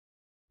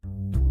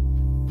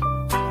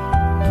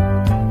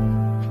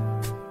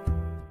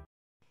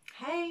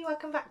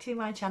welcome back to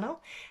my channel.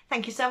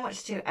 Thank you so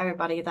much to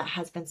everybody that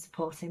has been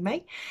supporting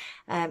me.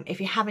 If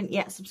you haven't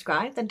yet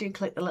subscribed, then do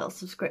click the little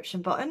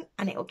subscription button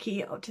and it will keep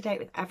you up to date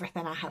with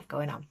everything I have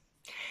going on.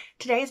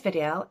 Today's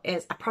video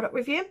is a product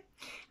review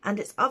and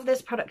it's of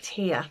this product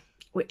here,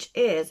 which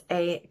is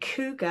a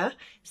Cougar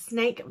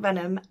snake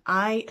venom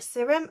eye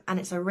serum,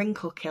 and it's a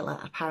wrinkle killer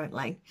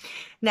apparently.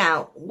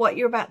 Now what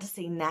you're about to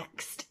see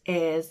next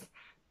is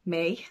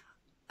me.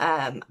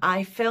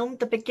 I filmed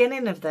the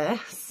beginning of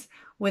this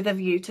with a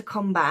view to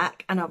come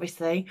back and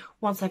obviously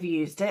once I've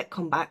used it,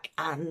 come back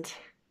and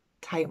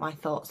tell you my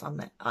thoughts on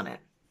it.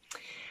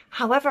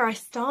 However, I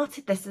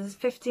started this as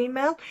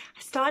 15ml. I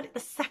started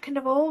the 2nd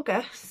of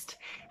August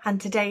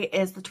and today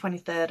is the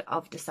 23rd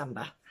of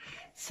December.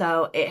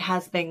 So it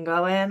has been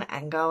going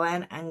and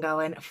going and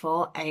going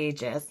for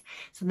ages.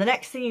 So the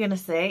next thing you're going to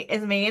see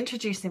is me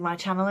introducing my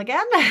channel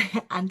again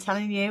and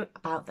telling you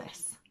about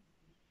this.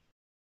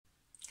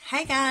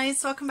 Hey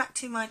guys, welcome back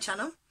to my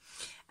channel.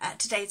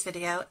 Today's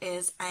video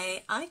is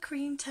a eye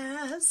cream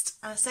test.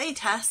 I say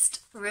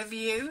test,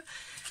 review.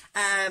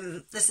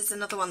 This is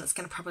another one that's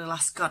going to probably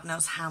last God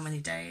knows how many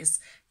days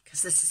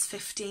because this is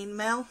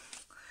 15ml.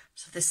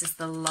 So this is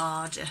the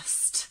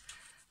largest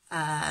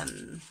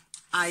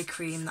eye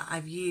cream that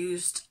I've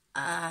used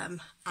and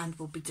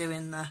we'll be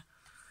doing the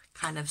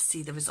kind of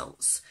see the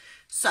results.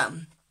 So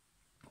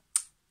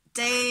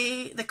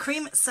the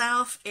cream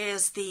itself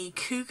is the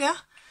Cougar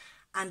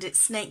and it's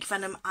snake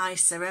venom eye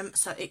serum,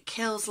 so it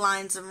kills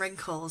lines and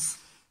wrinkles.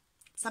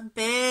 It's a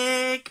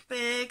big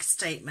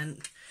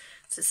statement.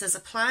 So it says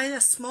apply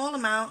a small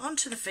amount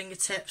onto the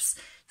fingertips,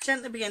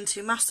 gently begin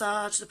to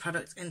massage the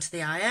product into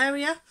the eye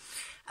area.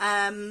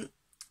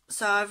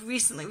 So I've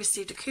recently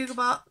received a Cougar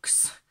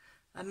box,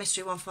 a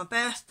mystery one for my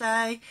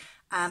birthday,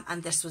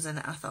 and this was in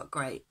it. I thought,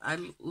 great,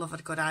 I love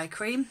a good eye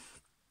cream.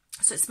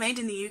 So it's made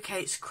in the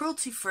UK, it's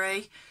cruelty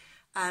free,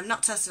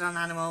 not tested on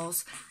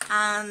animals,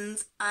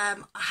 and I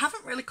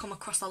haven't really come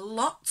across a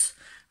lot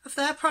of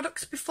their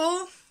products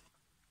before.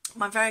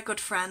 My very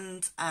good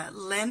friend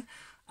Lynn,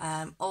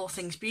 All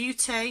Things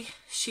Beauty,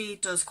 she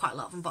does quite a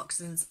lot of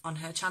unboxings on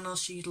her channel.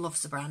 She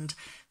loves the brand,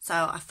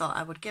 so I thought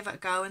I would give it a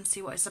go and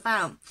see what it's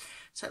about.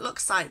 So it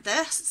looks like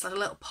this. It's like a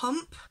little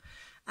pump.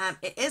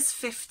 It is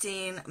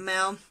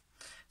 15ml,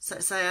 so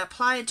it's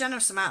apply a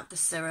generous amount of the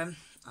serum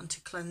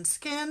onto cleansed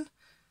skin,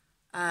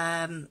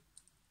 and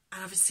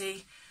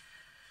obviously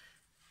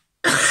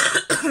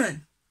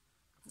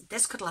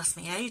this could last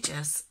me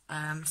ages,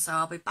 so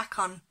I'll be back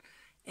on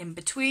in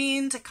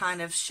between to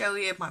kind of show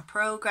you my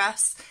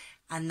progress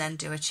and then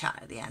do a chat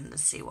at the end and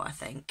see what I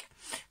think.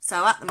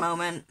 So at the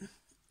moment,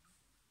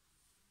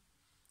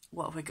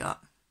 what have we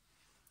got?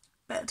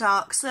 Bit of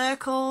dark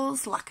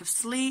circles, lack of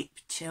sleep,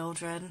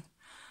 children,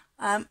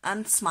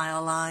 and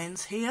smile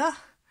lines here.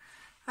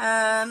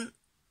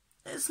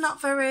 It's not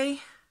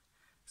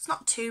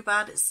too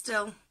bad. It's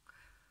still,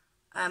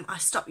 I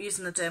stopped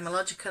using the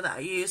Dermalogica that I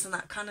use and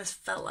that kind of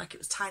felt like it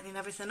was tightening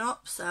everything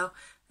up, so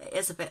it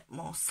is a bit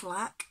more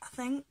slack, I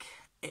think.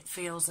 It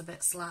feels a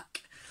bit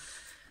slack.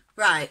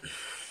 Right,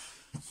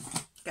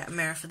 get a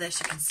mirror for this.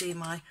 You can see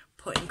my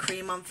putting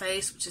cream on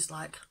face, which is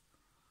like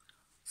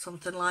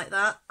something like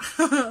that.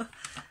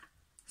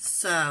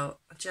 So,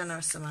 a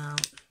generous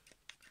amount.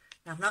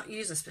 Now, I've not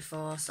used this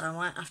before, so I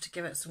might have to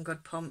give it some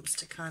good pumps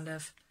to kind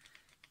of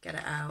get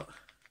it out.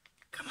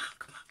 Come on,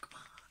 come on, come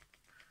on.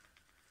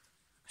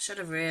 I should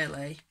have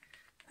really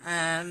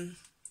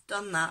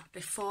done that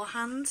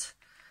beforehand,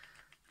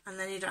 and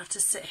then you'd have to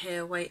sit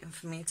here waiting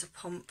for me to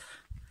pump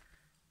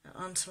it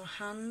onto my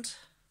hand.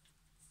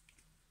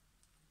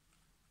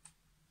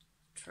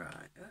 Try.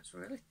 Oh, it's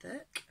really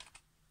thick.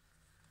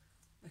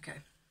 Okay.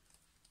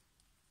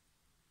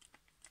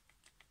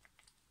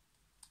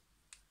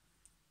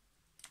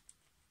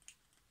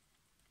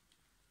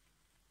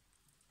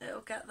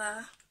 It'll get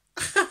there.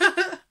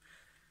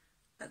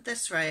 At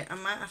this rate, I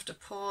might have to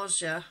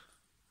pause you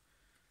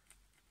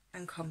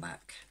and come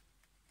back.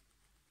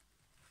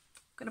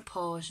 I'm going to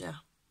pause you.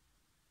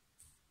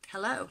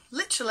 Hello.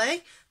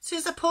 Literally, as soon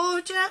as I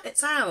pause you,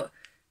 it's out.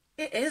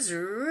 It is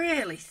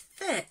really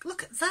thick.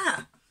 Look at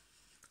that.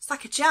 It's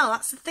like a gel.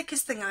 That's the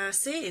thickest thing I've ever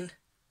seen,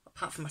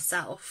 apart from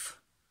myself.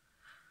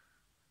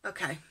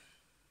 Okay.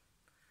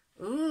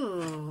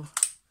 Ooh.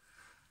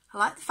 I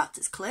like the fact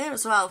it's clear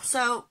as well.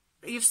 So,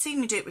 you've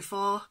seen me do it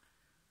before.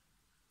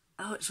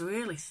 Oh, it's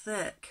really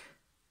thick.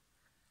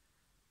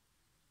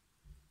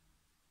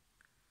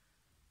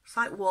 It's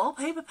like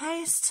wallpaper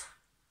paste.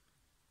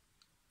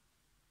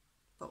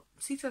 Oh,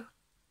 see through.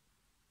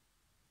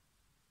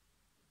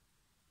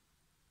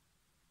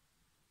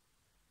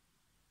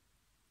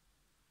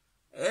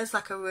 It is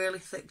like a really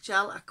thick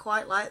gel. I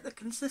quite like the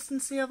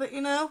consistency of it, you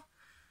know.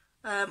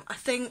 I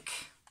think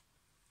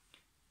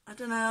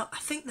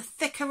the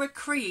thicker a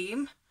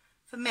cream,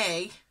 for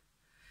me,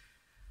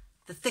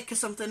 the thicker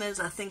something is,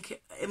 I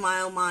think in my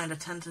own mind I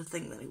tend to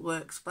think that it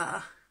works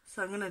better.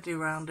 So I'm going to do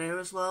round here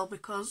as well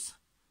because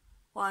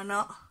why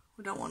not?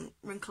 We don't want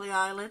wrinkly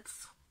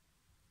eyelids.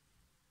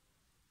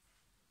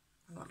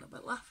 I've got a little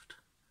bit left.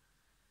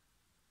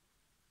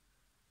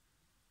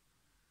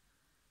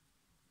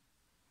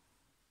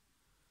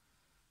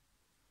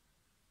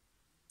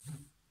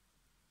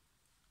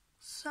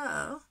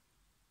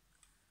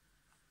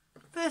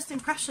 first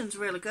impression's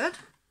really good.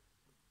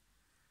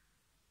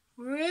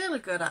 Really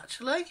good,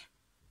 actually.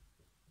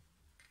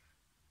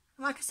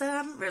 Like I said, I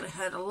haven't really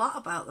heard a lot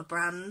about the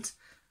brand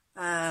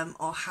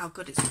or how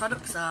good its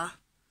products are.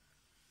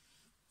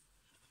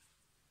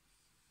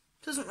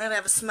 Doesn't really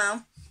have a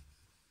smell,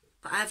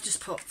 but I've just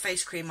put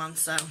face cream on,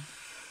 so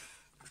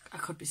I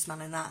could be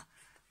smelling that.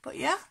 But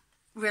yeah,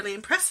 really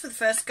impressed with the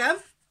first go.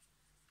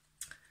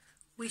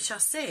 We shall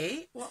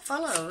see what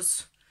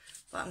follows.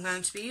 But I'm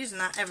going to be using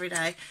that every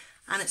day,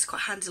 and it's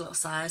quite a handy little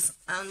size.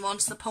 And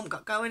once the pump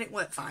got going, it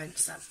worked fine.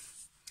 So,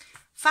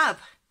 fab.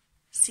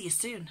 See you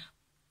soon.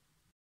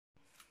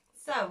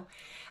 So,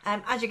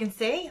 as you can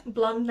see,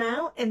 blonde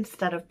now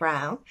instead of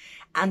brown,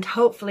 and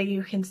hopefully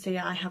you can see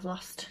I have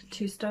lost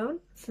 2 stone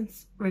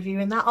since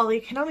reviewing that, although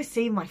you can only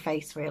see my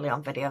face really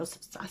on videos,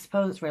 so I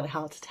suppose it's really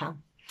hard to tell.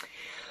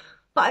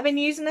 But I've been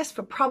using this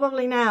for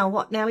probably now,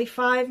 what, nearly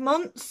 5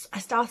 months. I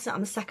started it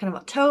on the 2nd of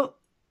October,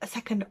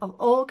 2nd of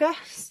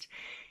August.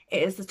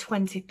 It is the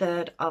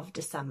 23rd of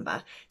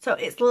December, so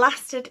it's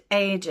lasted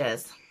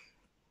ages.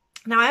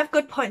 Now I have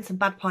good points and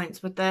bad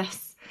points with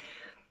this.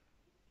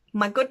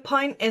 My good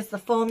point is the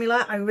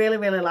formula. I really,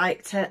 really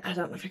liked it. I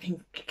don't know if I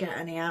can get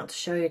any out to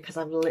show you because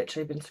I've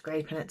literally been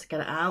scraping it to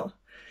get it out.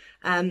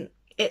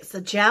 It's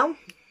a gel.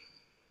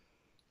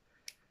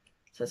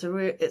 So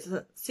it's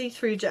a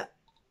see-through gel.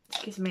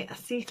 Excuse me, a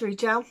see-through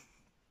gel.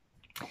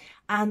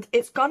 And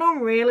it's gone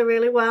on really,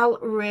 really well,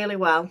 really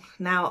well.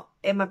 Now,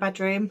 in my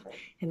bedroom,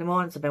 in the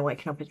mornings I've been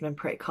waking up, it's been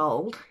pretty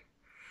cold.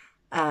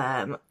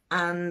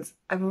 And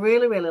I've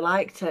really, really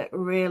liked it,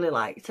 really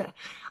liked it.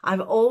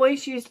 I've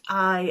always used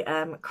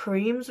eye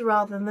creams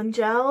rather than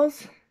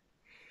gels.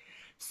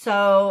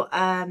 So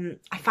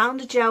I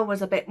found a gel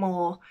was a bit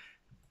more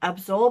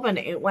absorbent.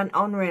 It went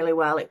on really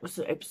well. It was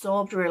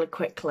absorbed really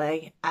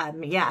quickly.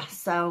 Yeah,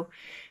 so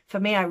for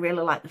me, I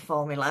really like the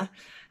formula.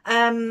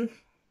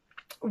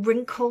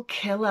 Wrinkle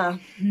killer.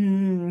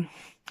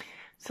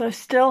 So I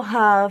still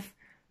have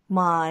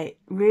my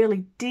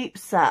really deep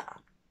set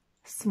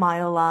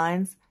smile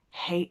lines.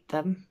 Hate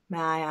them, may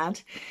I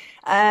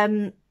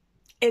add.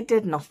 It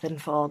did nothing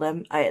for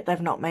them.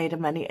 They've not made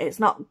them any, it's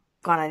not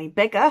gone any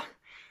bigger,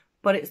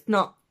 but it's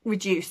not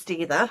reduced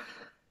either.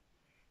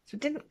 So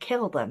it didn't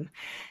kill them.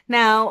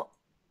 Now,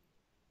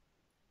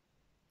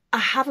 I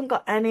haven't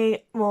got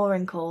any more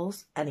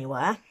wrinkles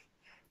anywhere.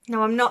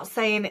 Now, I'm not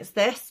saying it's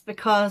this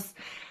because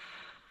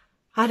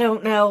I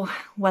don't know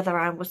whether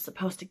I was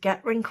supposed to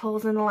get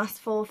wrinkles in the last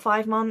 4 or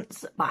 5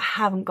 months, but I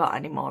haven't got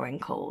any more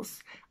wrinkles.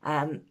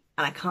 And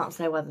I can't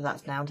say whether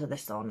that's down to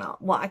this or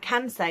not. What I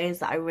can say is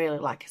that I really,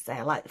 like I say,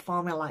 I like the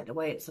formula, I like the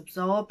way it's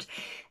absorbed.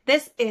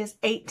 This is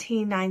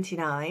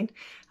 $18.99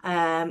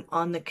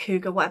 on the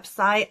Cougar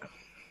website.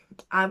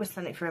 I was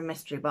sent it for a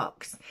mystery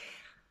box.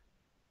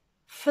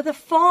 For the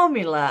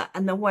formula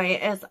and the way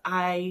it is,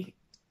 I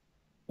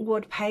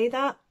would pay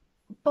that.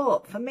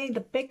 But for me, the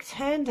big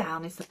turn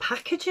down is the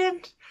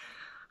packaging.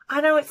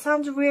 I know it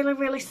sounds really,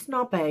 really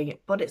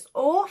snobby, but it's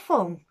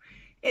awful.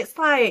 It's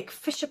like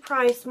Fisher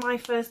Price My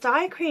First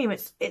Eye Cream.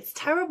 It's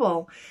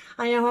terrible.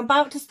 I know I'm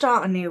about to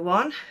start a new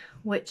one,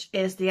 which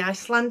is the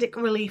Icelandic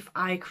Relief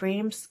Eye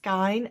Cream,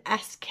 Skyne,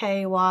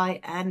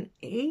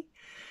 S-K-Y-N-E.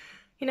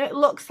 You know, it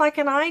looks like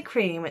an eye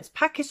cream. It's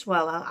packaged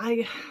well.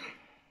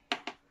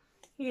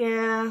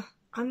 Yeah,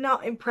 I'm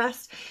not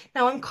impressed.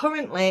 Now, I'm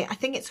currently, I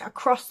think it's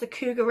across the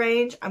Cougar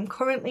range. I'm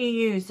currently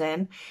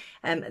using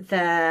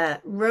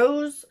their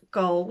Rose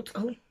Gold.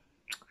 Oh,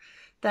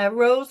 their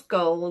Rose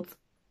Gold,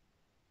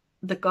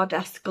 the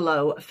Goddess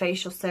Glow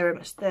facial serum.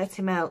 It's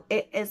 30ml.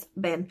 It has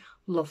been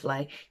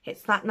lovely.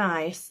 It's that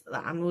nice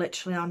that I'm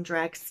literally on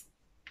dregs.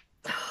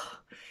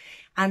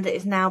 And it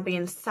is now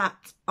being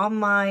sat on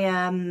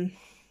my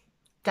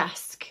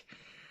desk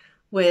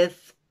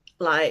with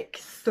like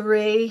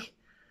 3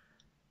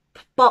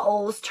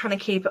 bottles trying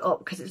to keep it up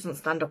because it doesn't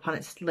stand up on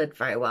its lid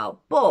very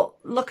well. But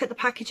look at the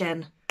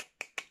packaging.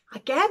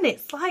 Again,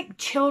 it's like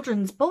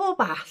children's bubble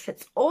bath.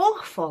 It's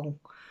awful.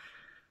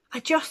 I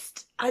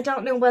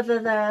don't know whether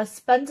they're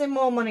spending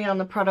more money on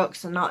the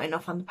products and not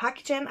enough on the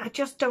packaging. I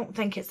just don't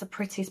think it's the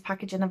prettiest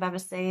packaging I've ever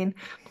seen.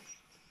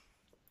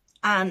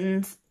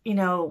 And, you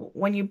know,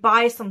 when you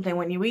buy something,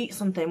 when you eat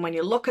something, when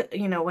you look at,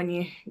 you know, when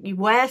you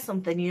wear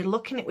something, you're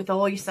looking at it with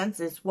all your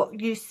senses. What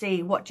do you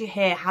see? What do you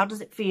hear? How does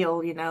it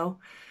feel, you know?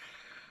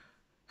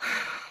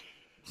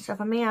 So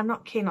for me, I'm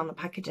not keen on the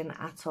packaging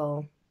at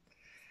all.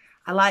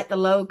 I like the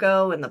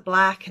logo and the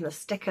black and the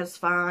sticker's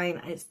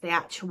fine. It's the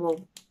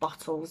actual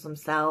bottles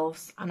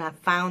themselves. And I've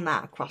found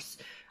that across,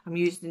 I'm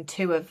using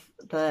 2 of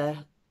the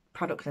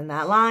products in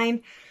that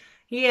line.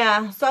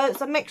 Yeah, so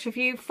it's a mixed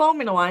review.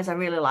 Formula-wise, I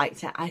really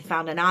liked it. I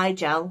found an eye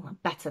gel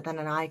better than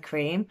an eye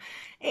cream.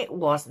 It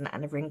wasn't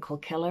a wrinkle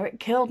killer. It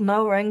killed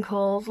no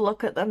wrinkles.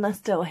 Look at them, they're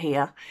still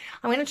here.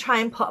 I'm going to try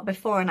and put a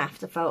before and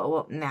after photo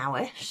up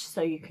now-ish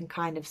so you can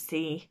kind of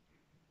see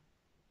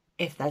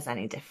if there's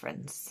any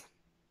difference.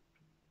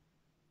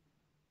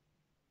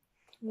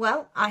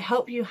 Well, I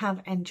hope you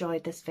have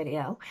enjoyed this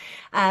video.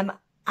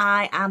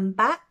 I am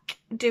back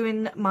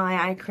doing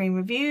my eye cream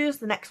reviews.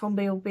 The next one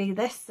will be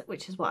this,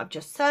 which is what I've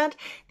just said,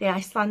 the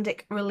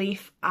Icelandic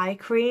Relief Eye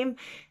Cream,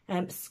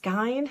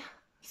 Skine.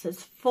 So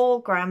it's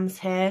 4 grams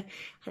here.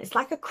 It's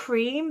like a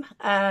cream.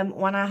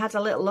 When I had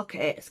a little look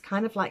at it, it's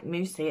kind of like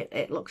moussey.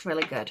 It looks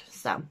really good.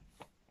 So,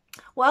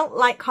 well,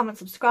 like, comment,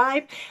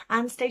 subscribe,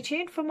 and stay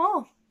tuned for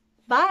more.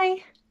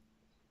 Bye.